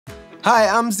Hi,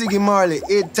 I'm Ziggy Marley,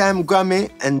 8-time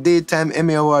Grammy and daytime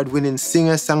Emmy Award-winning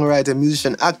singer, songwriter,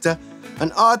 musician, actor,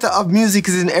 and author of Music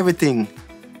is in Everything.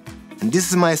 And this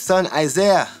is my son,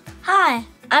 Isaiah. Hi,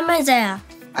 I'm Isaiah.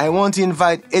 I want to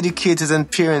invite educators and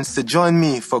parents to join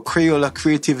me for Crayola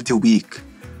Creativity Week,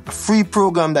 a free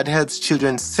program that helps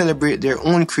children celebrate their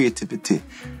own creativity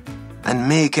and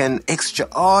make an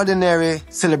extraordinary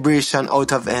celebration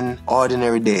out of an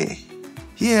ordinary day.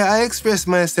 Yeah, I express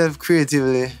myself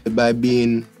creatively by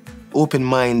being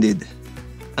open-minded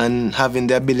and having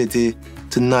the ability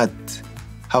to not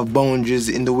have boundaries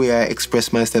in the way I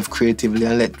express myself creatively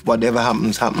and let whatever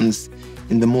happens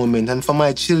in the moment. And for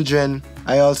my children,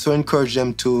 I also encourage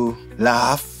them to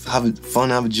laugh, have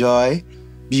fun, have joy,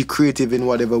 be creative in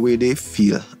whatever way they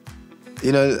feel.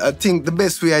 You know, I think the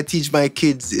best way I teach my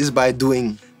kids is by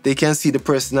doing. They can see the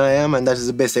person I am, and that is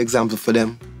the best example for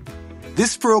them.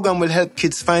 This program will help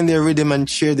kids find their rhythm and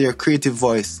share their creative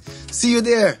voice. See you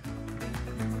there!